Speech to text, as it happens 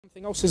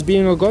Something else is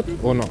being a God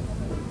or not?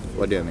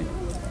 What do you mean?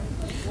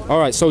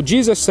 Alright, so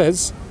Jesus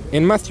says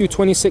in Matthew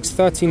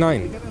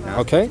 26:39,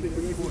 okay?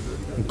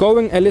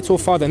 Going a little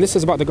farther, and this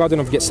is about the Garden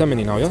of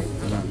Gethsemane now, yeah?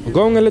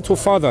 Going a little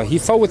farther, he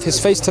fell with his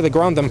face to the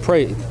ground and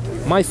prayed,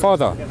 "My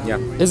Father,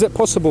 is it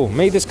possible,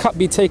 may this cup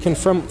be taken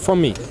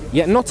from me,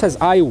 yet not as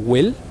I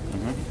will,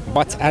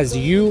 but as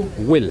you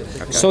will."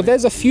 Okay. So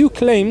there's a few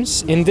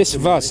claims in this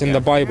verse in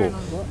the Bible.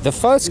 The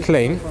first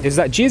claim is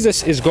that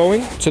Jesus is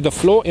going to the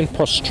floor in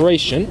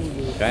prostration.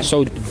 Okay.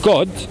 So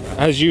God,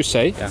 as you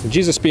say,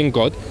 Jesus being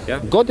God,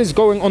 God is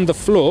going on the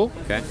floor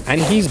and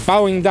he's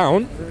bowing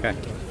down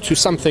to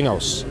something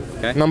else.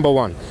 Number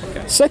one.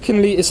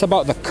 Secondly, it's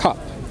about the cup.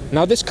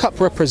 Now this cup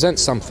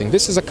represents something.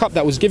 This is a cup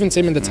that was given to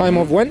him in the time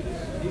of when?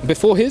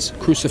 Before his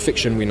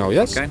crucifixion, we know,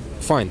 yes?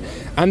 Fine.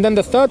 And then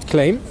the third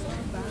claim,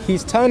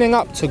 he's turning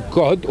up to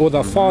God or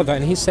the Father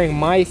and he's saying,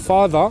 "My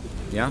Father,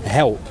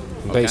 help,"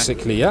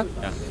 basically,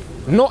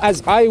 Not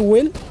as I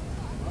will,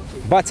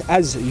 but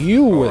as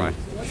you will.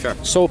 Sure.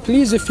 So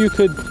please, if you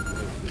could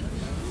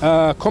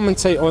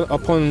commentate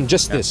upon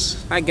just this.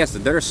 I guess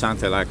there is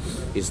something like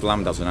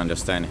Islam doesn't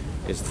understand,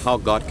 is how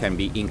God can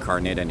be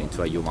incarnated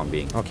into a human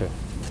being. Okay,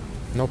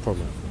 no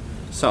problem.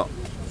 So,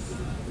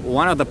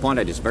 one of the points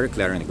that is very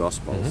clear in the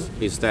Gospels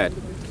is that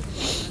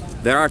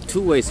there are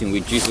two ways in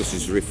which Jesus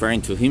is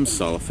referring to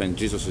himself and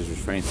Jesus is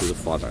referring to the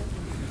Father.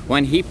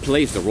 When he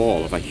plays the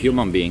role of a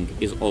human being,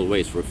 is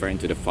always referring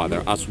to the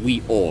Father, as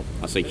we all,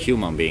 as a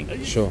human being,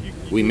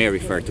 we may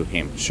refer to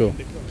him.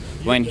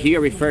 When he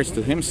refers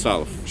to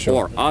himself,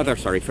 or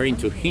others are referring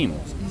to him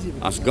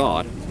as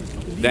God,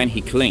 then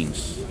he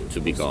claims to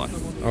be God.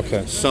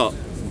 Okay. So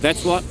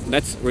that's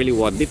really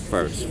what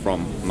differs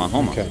from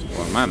Muhammad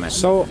or Muhammad.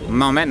 So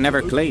Muhammad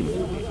never claimed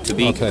to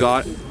be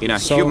God in a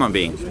human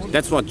being.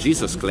 That's what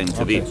Jesus claimed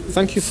to be.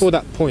 Thank you for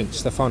that point,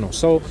 Stefano.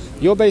 So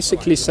you're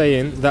basically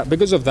saying that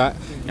because of that,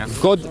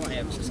 God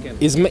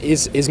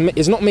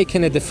is not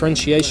making a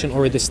differentiation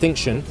or a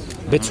distinction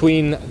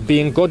between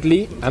being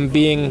godly and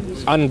being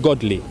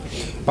ungodly.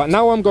 But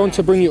now I'm going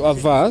to bring you a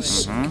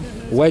verse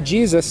where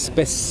Jesus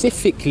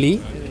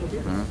specifically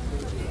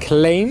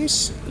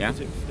claims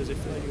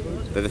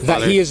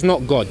that he is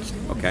not God.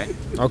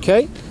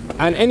 Okay?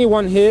 And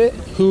anyone here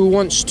who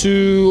wants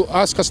to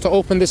ask us to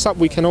open this up,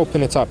 we can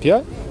open it up,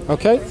 yeah?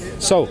 Okay?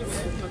 So,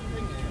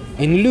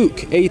 in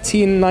Luke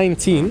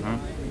 18:19,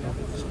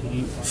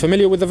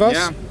 familiar with the verse?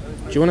 Yeah.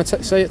 Do you want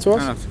to say it to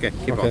us? No, it's okay.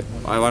 Keep on.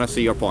 I want to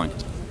see your point.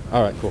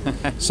 All right, cool.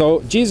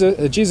 So,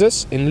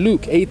 Jesus in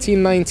Luke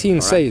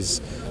 18:19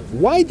 says,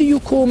 "Why do you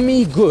call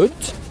me good?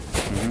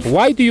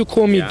 Why do you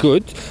call me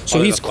good?" So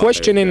only he's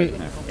questioning...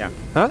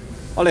 Huh?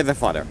 Only the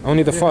Father.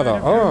 Only the Father.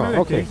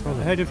 Oh, okay.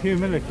 The head of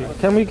humility.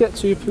 Can we get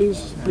to you,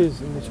 please? Please.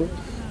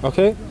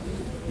 Okay.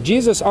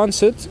 Jesus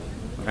answered,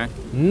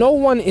 "No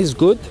one is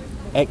good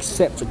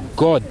except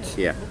God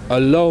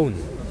alone."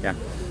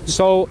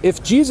 So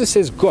if Jesus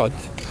is God,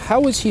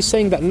 how is he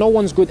saying that no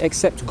one's good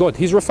except God?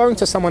 He's referring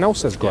to someone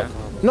else as God,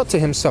 not to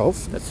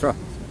himself. That's true.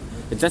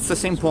 That's the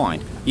same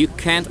point. You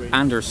can't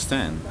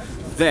understand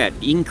that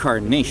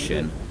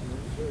incarnation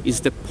is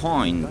the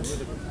point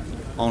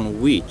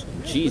on which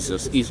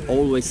Jesus is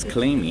always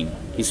claiming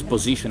his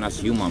position as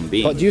human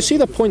being. But do you see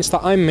the points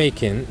that I'm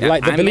making,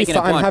 like the belief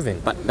that I'm having?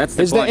 But that's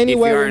the is point. There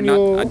anywhere in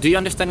your... do you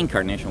understand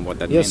incarnation, what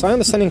that means? Yes, I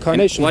understand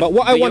incarnation, but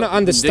what I want to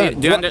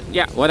understand...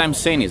 what I'm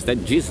saying is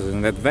that Jesus,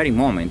 in that very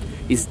moment,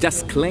 is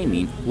just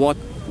claiming what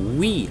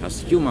we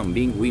as human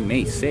beings, we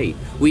may say.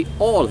 We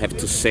all have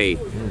to say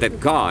that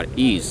God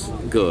is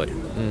good.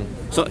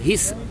 So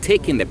he's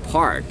taking the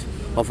part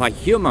of a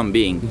human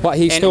being, but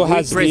he still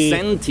has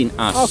representing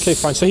us. Okay,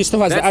 fine. So he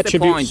still has the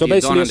attributes. So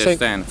basically, you're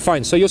saying,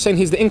 fine. So you're saying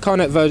he's the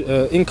incarnate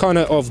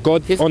of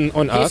God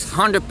on earth. He's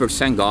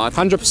 100% God.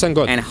 100%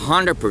 God. And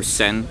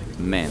 100%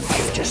 man.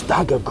 You've just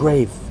dug a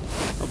grave.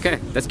 Okay,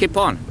 let's keep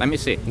on. Let me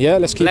see. Yeah,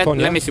 let's keep on.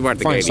 Let me see where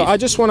the grave is. So I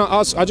just want to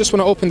ask. I just want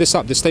to open this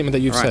up. This statement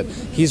that you've said.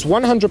 He's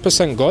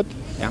 100% God.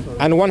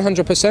 And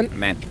 100%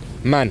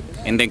 man.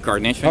 In the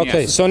incarnation,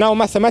 okay, so now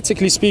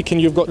mathematically speaking,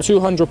 you've got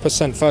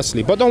 200%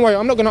 firstly. But don't worry,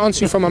 I'm not going to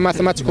answer you from a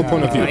mathematical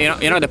point of view.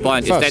 You know the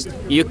point is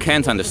that you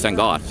can't understand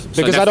God.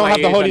 Because I don't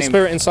have the Holy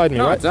Spirit inside me,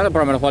 right? It's not a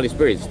problem with the Holy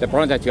Spirit. It's the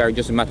problem that you are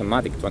using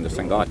mathematics to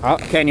understand God.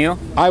 Can you?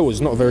 I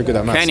was not very good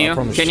at maths, Can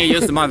you? Can you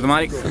use the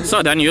mathematics?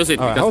 So then use it,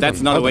 because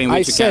that's not the way in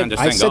which you can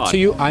understand God. I said to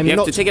you, I'm not... You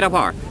have to take it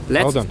apart.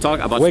 Let's talk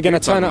about... We're going to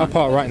turn it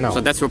apart right now.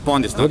 So that's your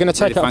point. We're going to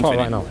take it apart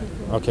right now.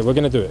 Okay, we're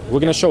going to do it. We're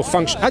going to show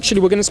function.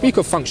 Actually, we're going to speak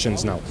of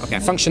functions now. Okay.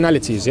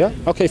 Functionalities, yeah?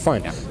 Okay,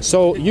 fine.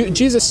 So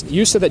you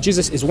said that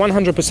Jesus is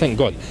 100%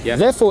 God.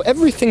 Therefore,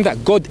 everything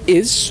that God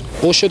is,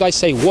 or should I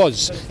say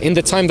was, in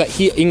the time that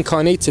he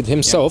incarnated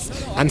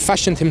himself and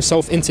fashioned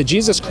himself into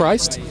Jesus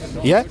Christ,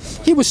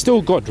 he was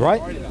still God,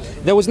 right?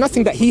 There was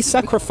nothing that he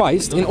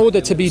sacrificed in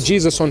order to be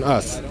Jesus on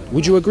earth.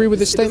 Would you agree with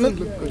this statement?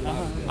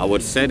 I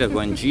would say that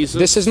when Jesus...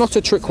 This is not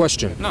a trick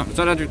question. No, it's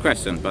not a trick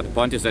question, but the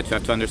point is that you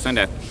have to understand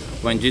that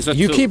when Jesus...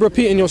 You keep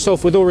repeating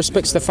yourself. With all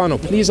respect, Stefano,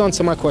 please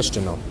answer my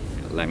question now.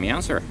 Let me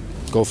answer.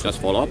 Go for it.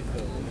 Just follow up.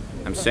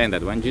 I'm saying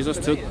that when Jesus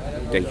took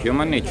the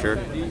human nature,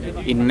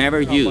 he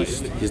never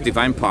used his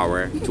divine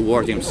power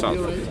toward himself.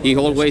 He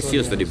always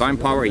used the divine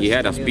power he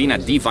had as being a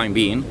divine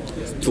being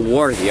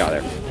toward the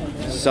other.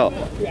 So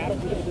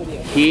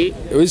he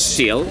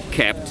still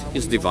kept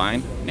his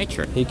divine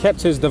nature. He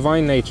kept his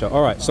divine nature.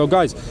 All right, so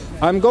guys,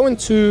 I'm going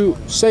to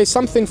say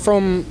something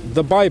from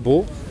the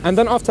Bible, and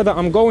then after that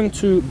I'm going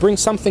to bring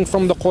something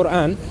from the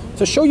Quran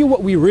to show you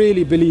what we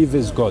really believe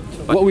is God,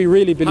 But what we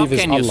really believe is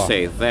Allah. How can you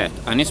say that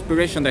an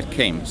inspiration that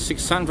came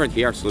 600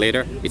 years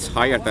later is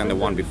higher than the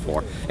one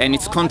before, and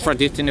it's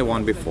contradicting the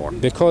one before?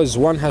 Because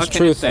one has How can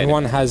you truth say and that?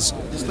 one has...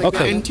 It's like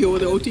the NT over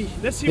the OT.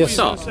 Yes.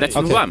 So that's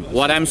one.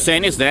 What I'm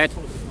saying is that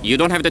you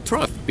don't have the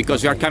truth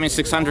because you are coming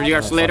 600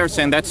 years later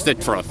saying that's the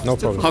truth. No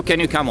problem. How can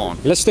you come on?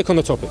 Let's stick on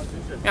the topic.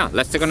 Yeah,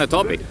 let's take on the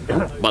topic.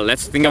 But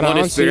let's think Can I about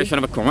the answer you?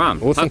 inspiration of the Quran.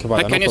 We'll think about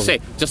how it, can no you say,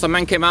 just a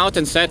man came out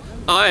and said,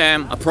 I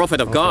am a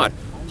prophet of God,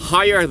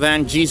 higher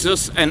than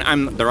Jesus, and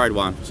I'm the right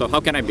one. So how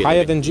can I be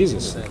Higher than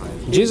Jesus.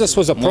 Jesus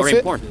was a more prophet.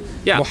 important?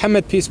 Yeah.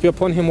 Muhammad, peace be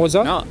upon him, was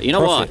a No, you know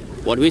prophet.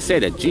 what? We say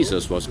that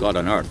Jesus was God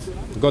on earth.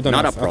 God on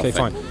Not earth. a prophet. Okay,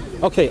 fine.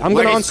 Okay, I'm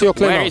Where going to is- answer your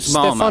claim where now. is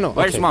Muhammad? Stefano.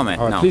 Where is okay. Muhammad?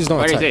 All right, No. please don't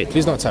Where is attack. it?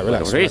 Please don't attack.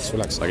 Relax, Where relax, is-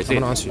 relax. where is I'm it?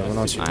 going to answer you. I'm going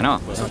to answer you. I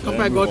know.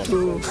 Compare God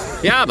to...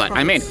 Yeah, but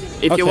I mean,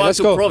 if Okay, you want let's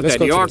to go. prove Let's that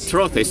go to your this.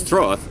 truth is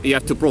truth, you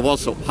have to prove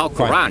also how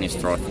Quran is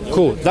truth.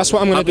 Cool. That's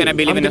what I'm going How to do. can I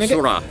believe I'm in a gonna get-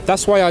 surah?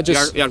 That's why I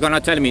just... You're going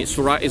to tell me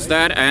surah is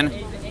that, and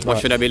what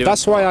should I believe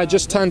That's why I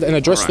just turned and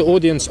addressed the Alright.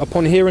 audience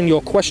upon hearing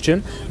your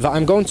question, that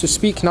I'm going to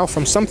speak now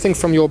from something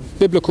from your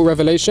biblical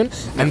revelation,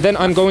 and then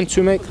I'm going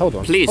to make... Hold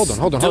on. Please,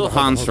 Hold on.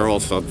 answer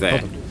also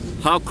that.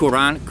 How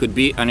Quran could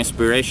be an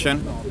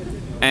inspiration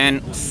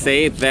and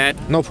say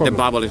that No problem. the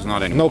Bible is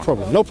not anymore.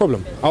 No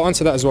problem. I'll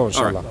answer that as well,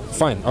 inshallah. Alright.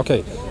 Fine,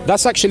 okay.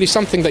 That's actually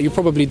something that you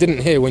probably didn't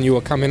hear when you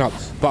were coming up,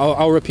 but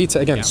I'll repeat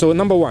it again. Yeah. So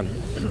number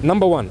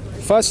one,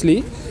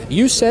 firstly,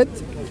 you said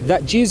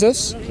that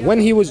Jesus,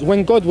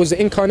 when God was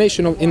the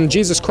incarnation in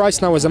Jesus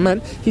Christ now as a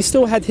man, he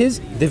still had his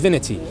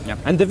divinity. Yeah.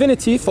 And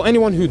divinity, for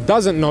anyone who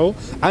doesn't know,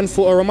 and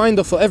for a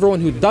reminder for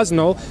everyone who does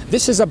know,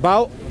 this is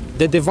about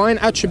the divine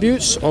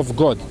attributes of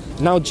God.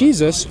 Now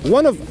Jesus,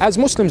 as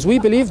Muslims, we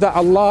believe that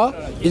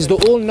Allah is the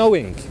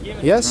all-knowing.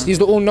 Yes, he's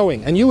the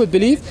all-knowing. And you would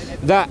believe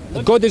that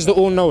God is the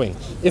all-knowing.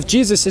 If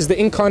Jesus is the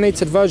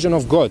incarnated version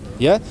of God,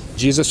 yeah,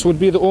 Jesus would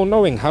be the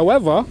all-knowing.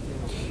 However,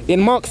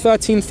 in Mark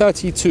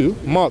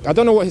 13:32, Mark, I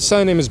don't know what his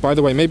surname is, by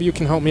the way, maybe you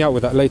can help me out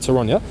with that later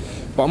on, yeah?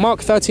 But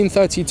Mark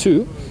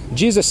 13:32,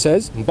 Jesus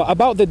says, but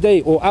about the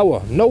day or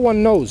hour, no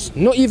one knows,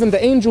 not even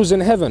the angels in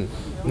heaven,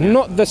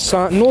 not the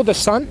Son, nor the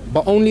Son,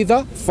 but only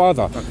the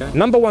Father. Okay.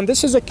 Number one,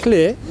 this is a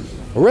clear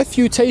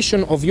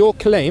refutation of your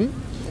claim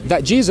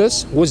that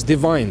Jesus was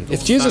divine.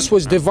 If Jesus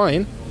was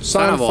divine,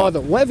 Son, of what?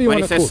 Father, whatever you when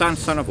want to he call, says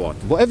son of what?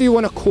 whatever you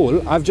want to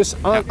call, I've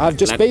just let-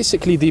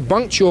 basically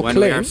debunked your When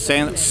we are claim.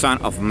 saying son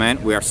of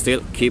man, we are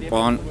still keep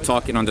on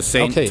talking on the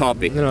same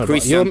topic. No, but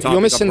Christian topic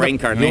you're missing of the,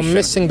 reincarnation. you're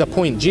missing the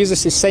point.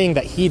 Jesus is saying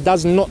that he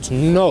does not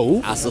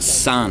know. As a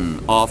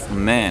son of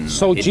man.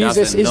 So He Jesus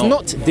doesn't is know.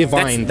 not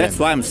divine That's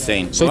then. what I'm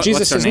saying. So What's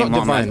Jesus your is name,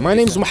 not divine. Muhammad? My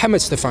name is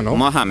Muhammad Stefano.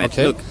 Muhammad,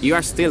 Okay. look, you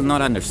are still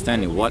not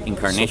understanding what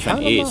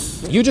incarnation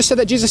is. You just said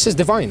that Jesus is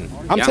divine.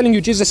 I'm Yeah. telling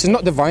you Jesus is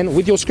not divine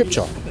with your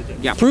scripture.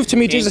 Yeah. Prove to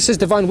me In- Jesus is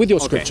divine with your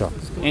Okay. scripture.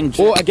 In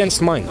Or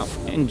against mine.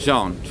 In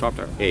John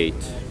chapter 8,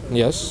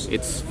 Yes.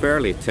 it's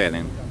fairly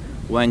telling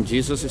when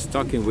Jesus is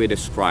talking with the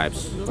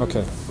scribes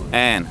Okay.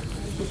 and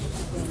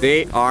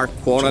they are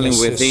quarreling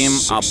with him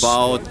Genesis 6.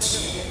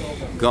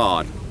 about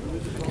God.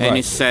 And he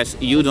Right. says,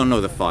 you don't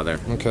know the Father.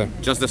 Okay.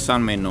 Just the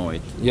Son may know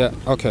it. Yeah.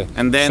 Okay.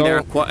 And then So-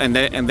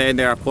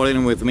 they are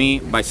quarreling with me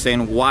by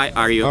saying, why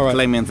are you All right.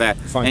 claiming that?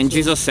 Fine. And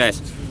Jesus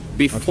says,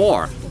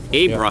 before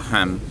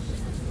Abraham,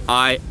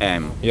 I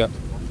am. Yeah.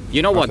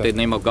 You know what Okay. the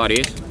name of God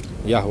is?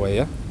 Yahweh.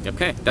 Yeah.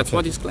 Okay, that's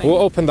what he's claiming.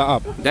 We'll open that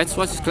up. That's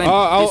what he's claiming.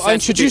 I'll He says,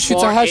 introduce you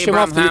to "Before Hashim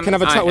after. You can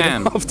have a Abraham, chat with I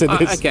him am." after I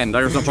this. can.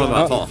 There's no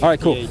problem at all. All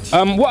right. Cool.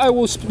 What I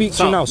will speak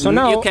to now. So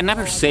now. you can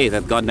never say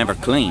that God never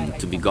claimed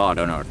to be God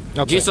on earth.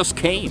 Okay. Jesus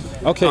came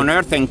Okay. on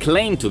earth and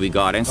claimed to be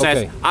God and says,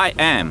 Okay. I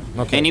am.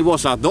 Okay. And he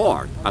was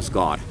adored as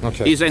God.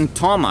 Okay. He's in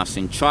Thomas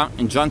in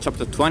John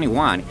chapter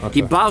 21. Okay.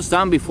 He bows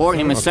down before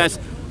him and Okay. says,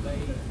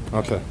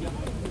 Okay.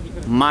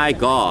 my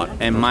God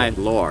and my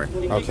Lord.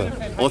 Okay.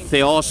 O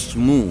Theos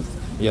mu.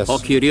 Yes. O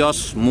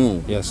Kyrios mu.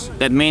 Yes.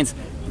 That means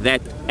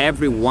that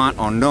everyone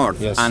on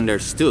earth Yes.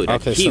 understood that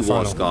Okay, he Stefano.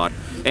 was God.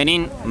 And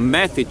in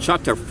Matthew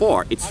chapter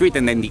 4, it's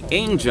written, and the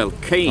angel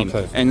came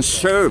Okay. and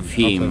served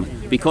him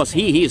because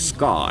he is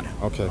God.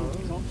 Okay.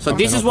 So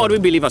Okay, this no is what we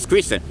believe as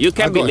Christians. You I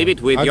can got believe him.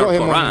 it with I your got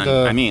him on Quran.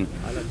 the- I mean,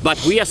 but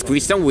we as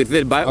Christians, we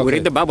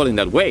read the Bible in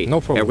that way.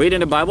 No problem. And reading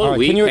the Bible, All right,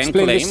 we can you can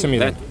explain claim this to me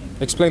that. then?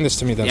 Explain this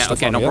to me then, Yeah, okay,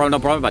 Stefano, no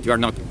problem, but you are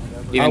not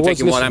I even was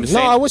taking what I'm listening. No,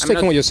 saying. I was I'm taking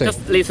just- what you're saying.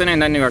 Just listen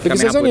and then you are Because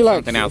coming there's up only with like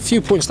something a else.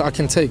 few points that I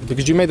can take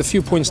because you made a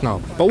few points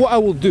now. But what I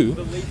will do,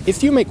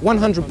 if you make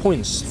 100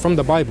 points from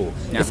the Bible,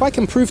 Yeah. if I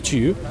can prove to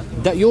you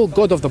that your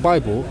God of the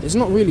Bible is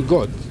not really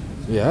God,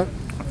 yeah,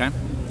 Okay.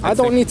 I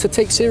don't need to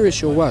take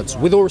serious your words,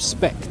 with all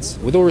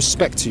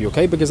respect to you,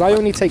 okay? Because I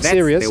only take That's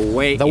serious the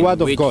way the in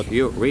word of which God.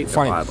 you read the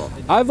Fine. Bible.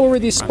 I've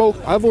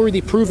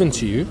already proven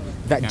to you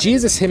that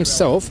Jesus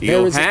himself,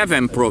 You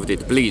haven't proved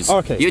it, please.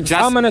 Okay. You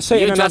just, I'm gonna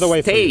say it another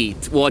way for you.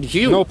 state what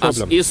you No as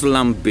problem.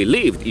 Islam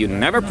believed. You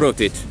never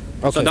proved it.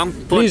 Okay. So don't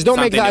Please don't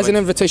make something that as an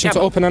with- invitation Yeah, to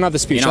open another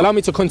speech. you know, Allow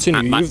me to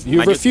continue. but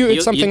You've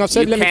refuted something I've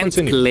said. Let me You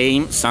continue. can't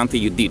claim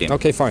something you didn't.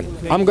 Okay, fine.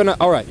 I'm gonna.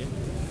 All right.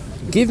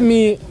 Give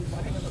me.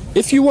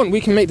 If you want,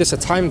 we can make this a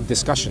timed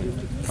discussion.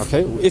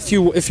 Okay. If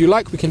you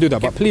like, we can do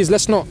that. But please,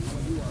 let's not.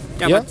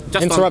 Yeah. But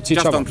just Interrupt each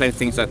just other. don't claim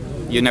things that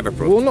you never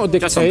proved. We'll not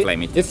dictate. Just don't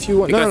claim it. If you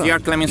want, because no. you're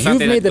claiming You've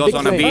something made that the goes big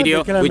on a claim.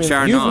 video, which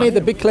are You've not. made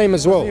the big claim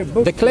as well.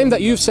 The claim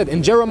that you've said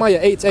in Jeremiah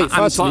 8:8.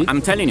 Firstly,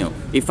 I'm telling you,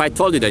 if I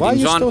told you that why are in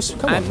you John, still?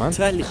 Come on, man.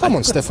 telling- Come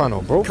on,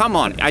 Stefano, bro. Come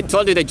on, I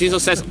told you that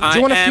Jesus says, Do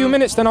you want a few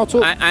minutes? Then I'll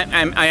talk.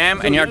 I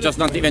am, and you're just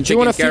not even Do you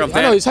want a taking care few? of that.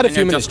 I know he's had a and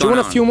few you're minutes. just Do you want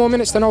a going few on. more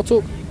minutes? Then I'll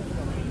talk.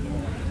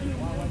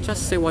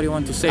 Just say what you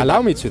want to say.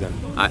 Allow me to then.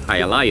 I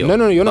allow you.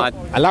 No, you're but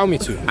not. Allow me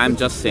to. I'm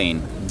just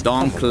saying,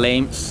 don't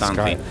claim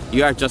something.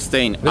 You are just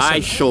saying, I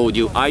showed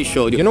you.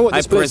 You know what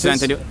this I place is?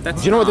 presented you.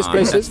 Do you know what this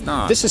place is?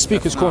 This is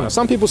Speaker's Corner.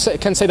 Some people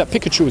can say that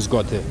Pikachus is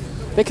God here.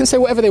 They can say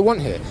whatever they want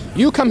here.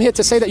 You come here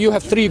to say that you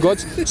have 3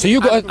 gods, so you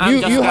got.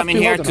 I'm just have coming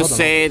here to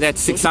say that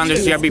 600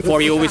 years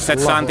before you, we said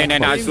something,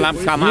 and Islam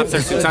come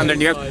after 600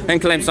 years and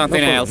claim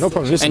something else. No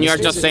problem. Listen, and you're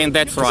listen. just saying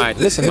that's right.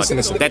 Listen.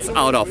 That's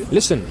out of.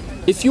 Listen,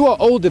 if you are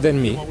older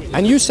than me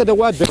and you said a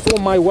word before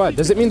my word,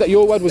 does it mean that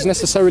your word was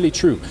necessarily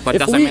true? But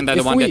doesn't mean that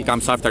the one that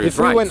comes after is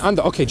we right. went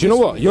under, okay, do you know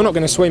what? You're not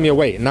going to sway me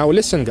away. Now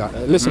listen,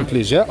 listen,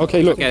 please, yeah?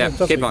 Okay, look. Yeah,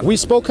 keep on. We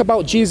spoke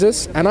about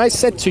Jesus, and I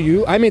said to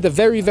you, I made a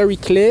very, very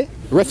clear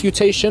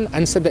refutation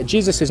and said that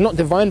Jesus is not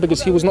divine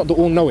because he was not the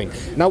all-knowing.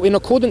 Now, in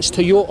accordance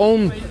to your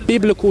own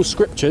biblical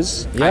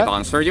scriptures, yeah? I've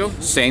answered you,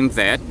 saying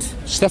that.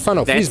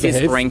 Stefano, please That is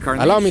behave.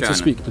 reincarnation. Allow me to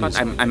speak, please.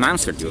 But I'm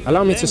answered you.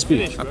 Allow me to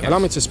speak. Okay. Allow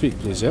me to speak,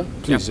 please, yeah?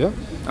 Please, yeah?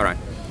 All right.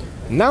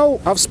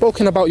 Now I've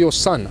spoken about your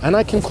son, and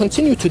I can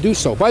continue to do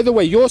so. By the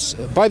way,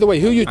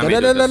 who you?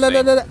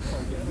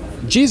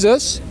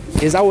 Jesus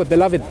is our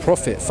beloved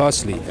prophet.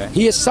 Firstly,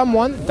 he is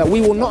someone that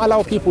we will not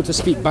allow people to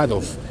speak bad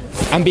of,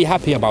 and be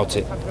happy about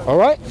it. All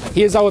right?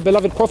 He is our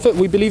beloved prophet.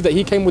 We believe that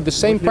he came with the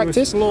same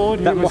practice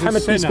that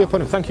Muhammed, peace be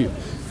upon him. Thank you.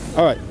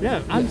 All right.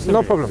 Yeah,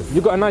 no problem.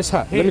 You got a nice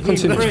hat. Let me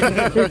continue.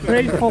 He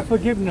prayed for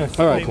forgiveness.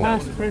 All right, cool.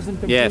 Past,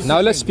 present, and Yes. future. Now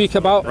let's speak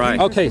about. Right.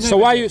 Okay. So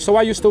why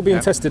are you still being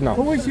tested now?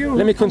 Who is you?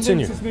 Let me Who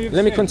continue. convinces me of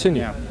Let me sin?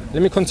 continue.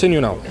 Let me continue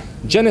now.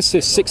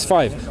 Genesis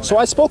 6:5. So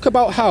I spoke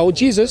about how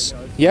Jesus,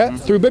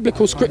 through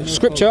biblical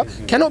scripture,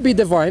 cannot be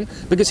divine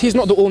because he's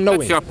not the all-knowing.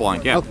 That's your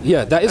point, yeah.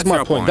 Yeah, that is That's my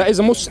your point. point. That is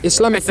a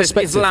Islamic It's an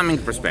perspective.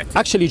 Islamic perspective.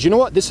 Actually, do you know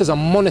what? This is a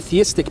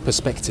monotheistic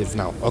perspective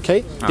now,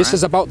 okay? This right.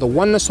 is about the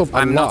oneness of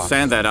Allah. I'm not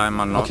saying that I'm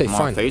not Okay, fine.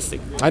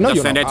 monotheistic. I know Just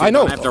you're saying not. that you I know.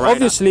 don't have the right-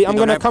 Obviously, you I'm don't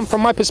going to have- come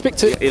from my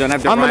perspective. You don't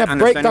have the I'm right going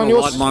to break down understanding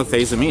of yours. what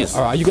monotheism is.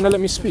 All right, are you going to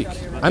let me speak?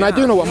 And I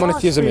do know what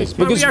monotheism is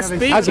But because we are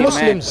speaking, as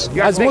Muslims,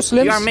 man. as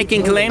Muslims, you are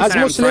making claims, as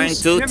and Muslims,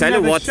 I'm trying to tell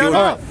you what you. all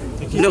right.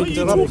 Look,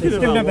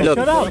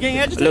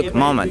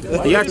 Muhammad.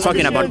 You are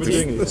talking about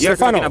you're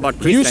talking about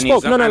You Christianism.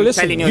 spoke. No, I'm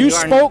listen. telling You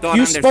spoke. don't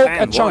You spoke a understand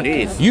what chunk.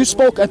 it is. You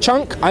spoke a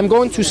chunk. I'm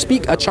going to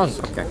speak a chunk.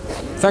 Okay.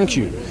 Thank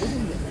you.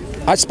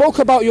 I spoke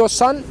about your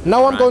son.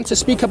 Now I'm going to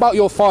speak about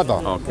your father.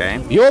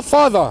 Okay. Your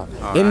father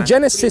in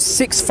Genesis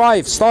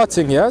 6:5,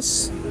 starting.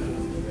 Yes.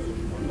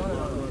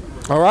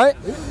 All right.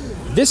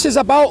 This is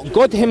about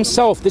God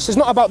himself. This is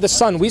not about the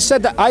son. We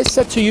said that I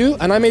said to you,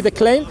 and I made a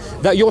claim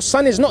that your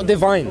son is not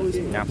divine.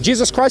 Yeah.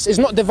 Jesus Christ is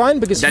not divine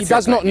because That's he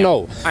does your not claim,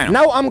 know. I know.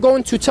 Now I'm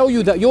going to tell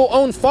you that your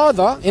own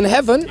father in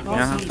heaven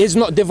is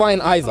not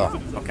divine either.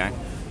 Okay.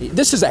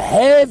 This is a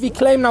heavy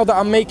claim now that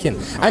I'm making.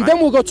 And then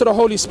we'll go to the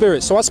Holy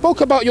Spirit. So I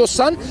spoke about your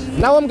son.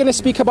 Now I'm going to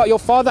speak about your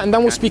father, and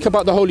then we'll speak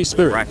about the Holy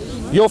Spirit. Right.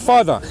 Your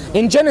father.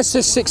 In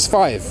Genesis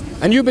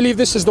 6:5. And you believe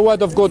this is the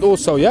word of God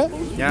also, yeah?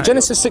 Yeah.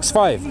 Genesis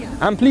 6:5.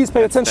 And please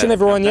pay attention,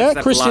 everyone, yeah? That's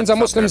the Christians flood and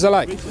Muslims chapter.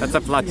 alike. That's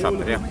a flood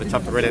chapter, yeah. The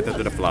chapter related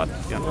to the flood.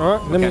 Yeah. All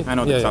right, let me. I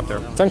know the chapter.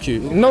 Thank you.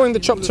 Knowing the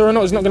chapter or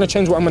not is not going to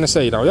change what I'm going to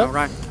say now, yeah? All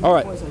right. All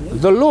right.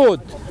 The Lord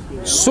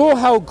saw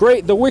how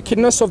great the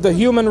wickedness of the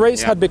human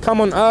race had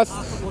become on earth,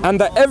 and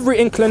that every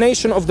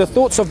inclination of the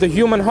thoughts of the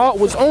human heart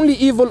was only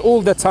evil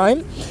all the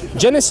time.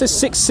 Genesis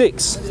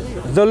 6:6.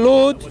 The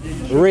Lord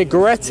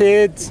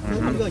regretted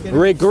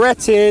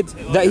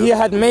that he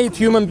had made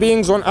human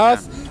beings on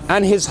earth,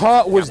 and his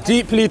heart was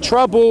deeply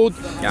troubled.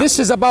 Yeah. This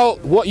is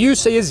about what you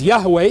say is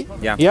Yahweh.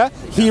 Yeah.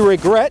 He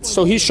regrets,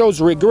 so he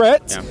shows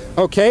regret.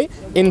 Yeah. Okay,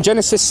 in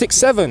Genesis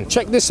 6:7.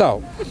 Check this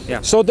out.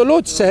 Yeah. So the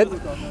Lord said,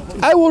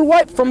 I will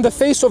wipe from the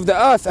face of the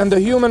earth and the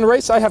human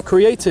race I have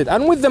created,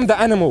 and with them the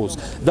animals,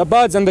 the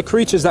birds and the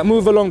creatures that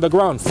move along the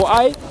ground. For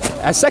I,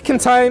 a second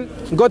time,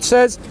 God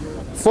says,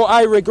 for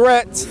I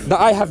regret that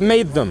I have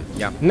made them.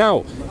 Yeah.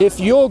 Now, if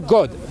your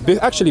God,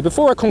 actually,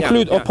 before I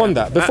conclude upon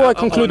that,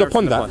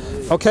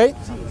 okay,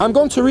 I'm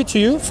going to read to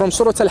you from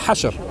Surah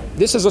Al-Hashr.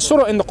 This is a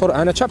surah in the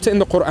Quran, a chapter in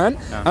the Quran,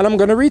 and I'm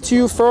going to read to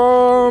you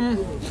from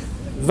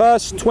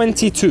verse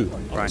 22.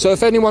 Right. So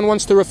if anyone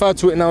wants to refer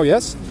to it now,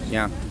 yes?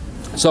 Yeah.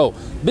 So,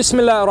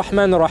 Bismillah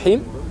ar-Rahman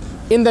ar-Rahim.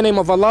 In the name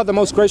of Allah, the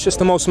most gracious,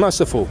 the most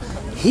merciful.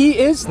 He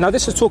is, now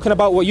this is talking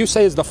about what you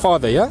say is the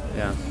father, yeah?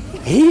 Yeah.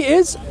 He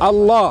is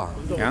Allah,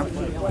 Yeah.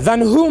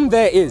 than whom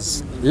there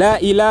is La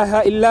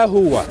ilaha illa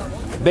huwa.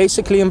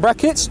 Basically in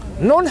brackets,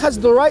 none has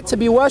the right to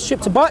be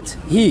worshipped but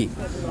He,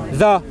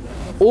 the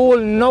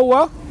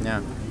all-knower Yeah.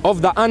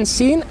 of the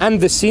unseen and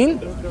the seen.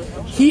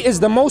 He is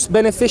the most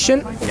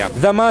beneficent, Yeah.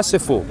 the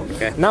merciful.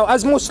 Okay. Now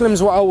as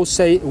Muslims, what I will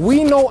say,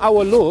 we know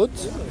our Lord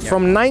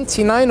from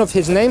 99 of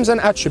His names and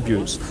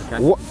attributes.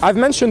 I've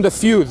mentioned a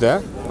few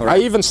there. I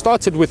even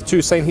started with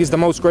 2, saying He's the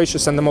most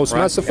gracious and the most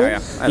merciful.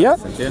 Yeah.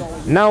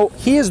 Now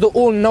He is the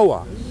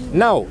all-knower.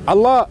 Now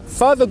Allah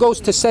further goes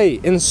to say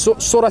in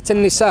Surah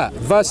An-Nisa,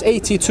 verse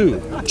 82,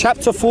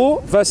 chapter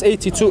 4, verse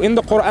 82 in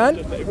the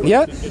Quran,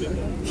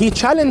 He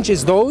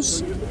challenges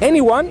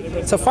anyone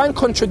to find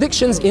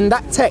contradictions in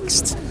that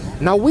text.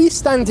 Now we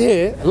stand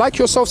here, like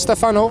yourself,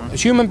 Stefano,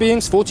 human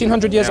beings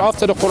 1400 years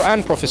after the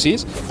Quranic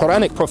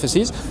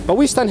prophecies, but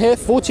we stand here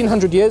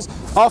 1400 years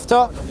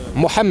after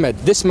Muhammed,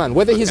 this man,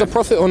 whether he's a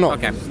prophet or not.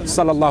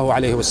 Sallallahu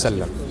alayhi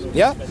wasallam.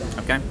 Yeah?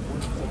 Okay.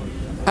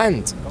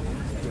 And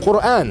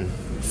Quran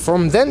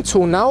from then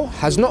till now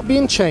has not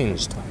been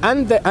changed.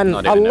 And Not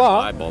even the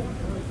Bible.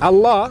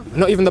 Allah,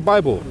 not even the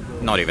Bible.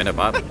 Not even the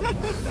Bible.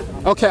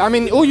 Okay, I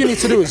mean, all you need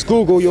to do is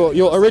Google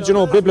your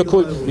original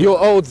biblical, your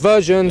old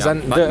versions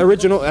and the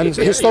original and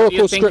historical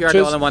you think scriptures.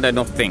 You're the only one that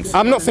knows things.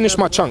 I'm not finished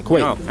my chunk, wait.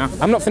 No, yeah.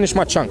 I'm not finished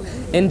my chunk.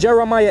 In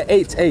Jeremiah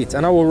 8:8,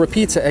 and I will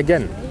repeat it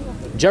again.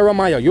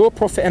 Jeremiah, your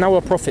prophet and our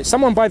prophet.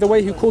 Someone, by the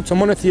way, who called to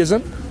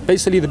monotheism,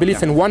 basically the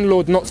belief in one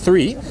Lord, not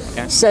three,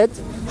 said,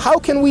 how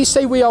can we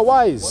say we are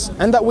wise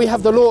and that we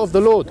have the law of the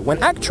Lord, when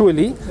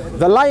actually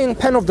the lying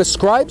pen of the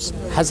scribes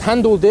has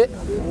handled it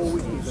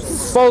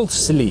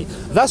falsely.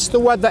 That's the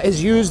word that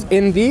is used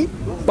in the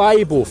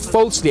Bible,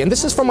 falsely. And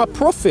this is from a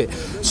prophet.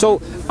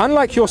 So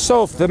unlike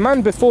yourself, the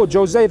man before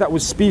Jose that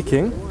was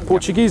speaking,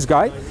 Portuguese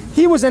guy,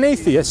 he was an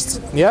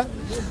atheist, yeah?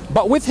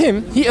 But with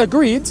him, he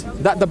agreed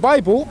that the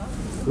Bible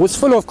was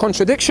full of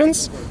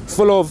contradictions,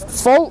 full of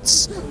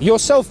faults.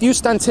 Yourself, you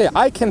stand here,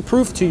 I can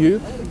prove to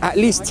you at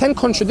least 10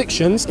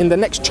 contradictions in the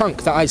next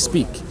chunk that I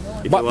speak.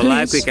 If you would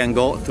like, we can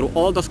go through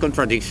all those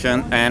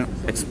contradictions and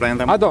explain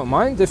them. I don't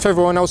mind if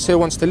everyone else here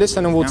wants to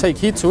listen, and we'll take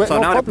heed to it. So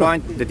no now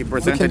problem. the point that you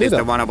presented is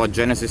the one about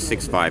Genesis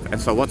 6:5.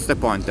 And so what's the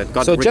point? That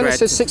God So regrets.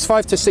 Genesis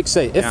 6:5 to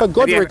 6:8. If a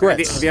God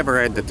regrets, have you ever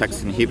read the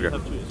text in Hebrew?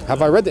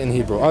 have I read it in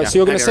Hebrew? Oh, so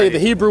you're going to say the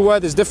Hebrew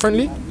word is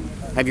differently?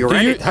 Have you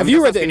read it? Have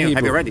you read it in Hebrew?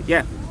 Have you read it?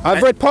 Yeah.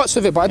 I've read parts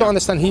of it, but I don't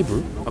understand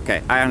Hebrew.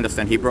 Okay, I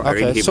understand Hebrew. I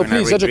read Okay, Hebrew. so and I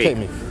please read educate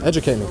Greek. me.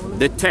 Educate me.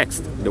 The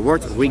text, the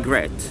word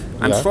regret.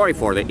 I'm sorry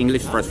for the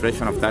English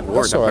translation of that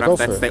word. That's all right, go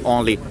for That's it. the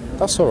only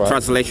That's all right.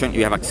 translation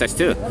you have access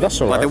to.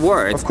 That's all right. But the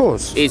word, Of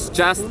course. is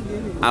just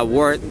a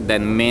word that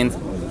means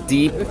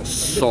deep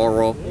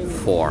sorrow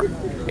for.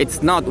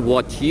 It's not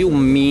what you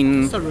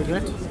mean. That's still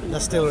regret.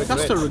 That's still regret.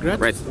 That's still regret.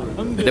 Right.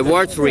 The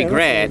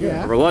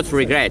words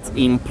regret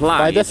imply.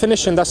 By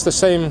definition, that's the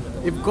same.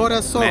 If God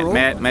has sorrow,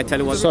 May I tell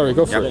you what? Sorry,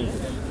 go for Yep.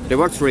 it. The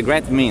word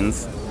regret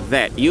means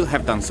that you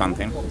have done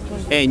something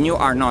and you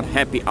are not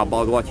happy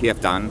about what you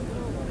have done,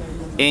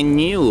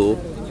 and you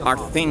are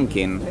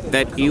thinking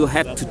that you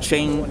have to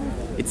change.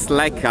 It's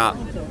like a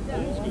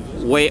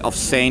way of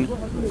saying,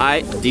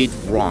 I did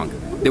wrong.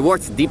 The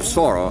word deep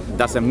sorrow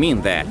doesn't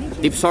mean that.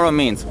 Deep sorrow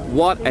means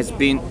what has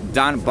been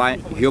done by a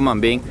human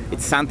being.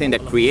 It's something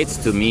that creates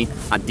to me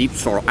a deep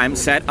sorrow. I'm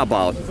sad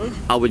about,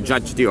 I will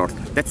judge the earth.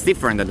 That's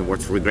different than the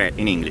word regret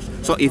in English.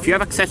 So if you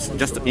have access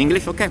just to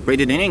English, okay,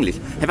 read it in English.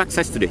 Have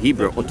access to the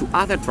Hebrew or to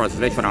other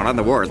translations around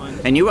the world,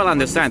 and you will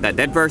understand that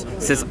that verse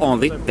says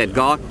only that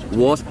God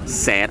was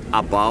sad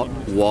about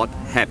what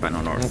happened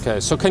on earth. Okay,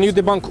 so can you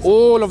debunk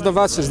all of the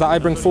verses that I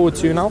bring forward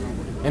to you now?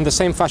 In the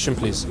same fashion,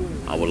 please.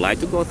 I would like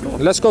to go through.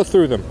 Let's go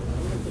through them.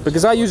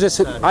 Because I use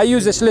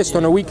this list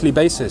on a weekly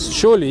basis.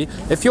 Surely,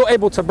 if you're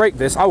able to break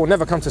this, I will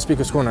never come to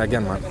Speaker's Corner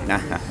again, man.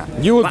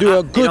 You will do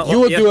a good.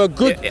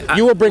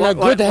 You will bring a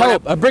good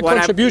help, a big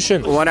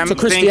contribution to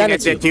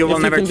Christianity. That you will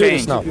never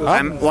change.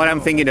 Huh? What I'm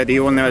thinking that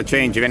you will never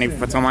change, even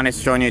if someone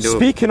is showing you to.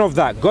 Speaking of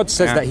that, God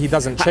says that He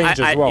doesn't change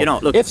as well. You know,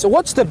 look,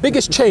 What's the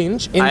biggest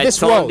change in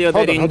this world? I told you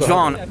that in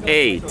John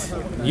 8,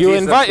 you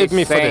Jesus invited is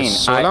me for saying,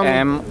 this. So I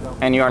am,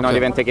 and you are not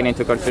even taking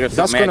into consideration.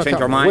 That's May I gonna change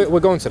your come. mind? We're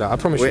going to that. I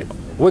promise you.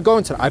 We're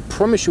going to that. I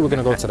promise you we're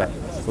going to go to that.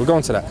 We're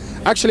going to that.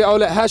 Actually, I'll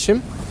let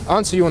Hashim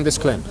answer you on this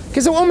claim.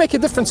 Because it won't make a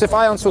difference if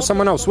I answer or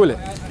someone else, will it?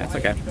 That's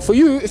okay. For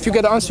you, if you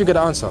get an answer, you get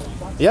an answer.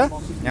 Yeah?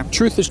 Yeah.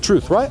 Truth is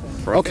truth, right?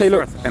 Truth Okay, is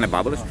look. truth, and the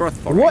Bible is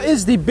truthful. What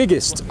is the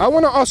biggest? I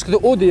want to ask the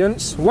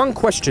audience one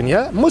question,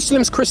 yeah?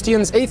 Muslims,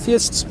 Christians,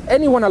 atheists,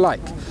 anyone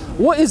alike.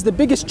 What is the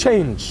biggest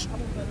change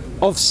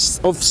of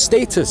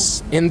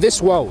status in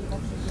this world?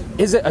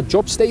 Is it a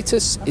job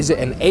status? Is it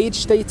an age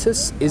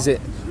status?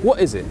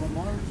 What is it?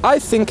 I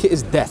think it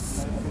is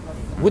death.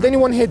 Would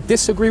anyone here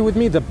disagree with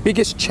me? The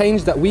biggest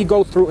change that we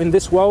go through in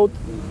this world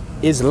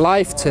is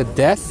life to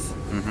death.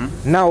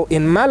 Now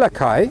in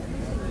Malachi,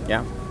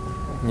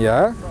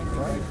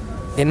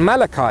 in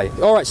Malachi,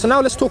 all right, so now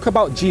let's talk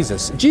about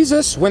Jesus.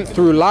 Jesus went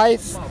through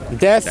life,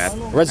 death,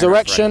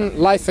 resurrection,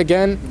 life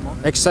again,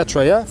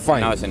 etc. Yeah,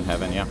 fine. Now it's in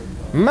heaven, yeah.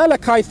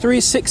 Malachi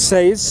 3:6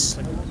 says,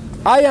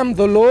 I am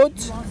the Lord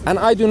and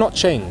I do not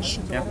change.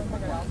 Yeah.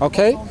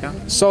 Okay? Yeah.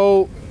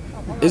 So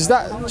is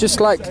that just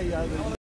like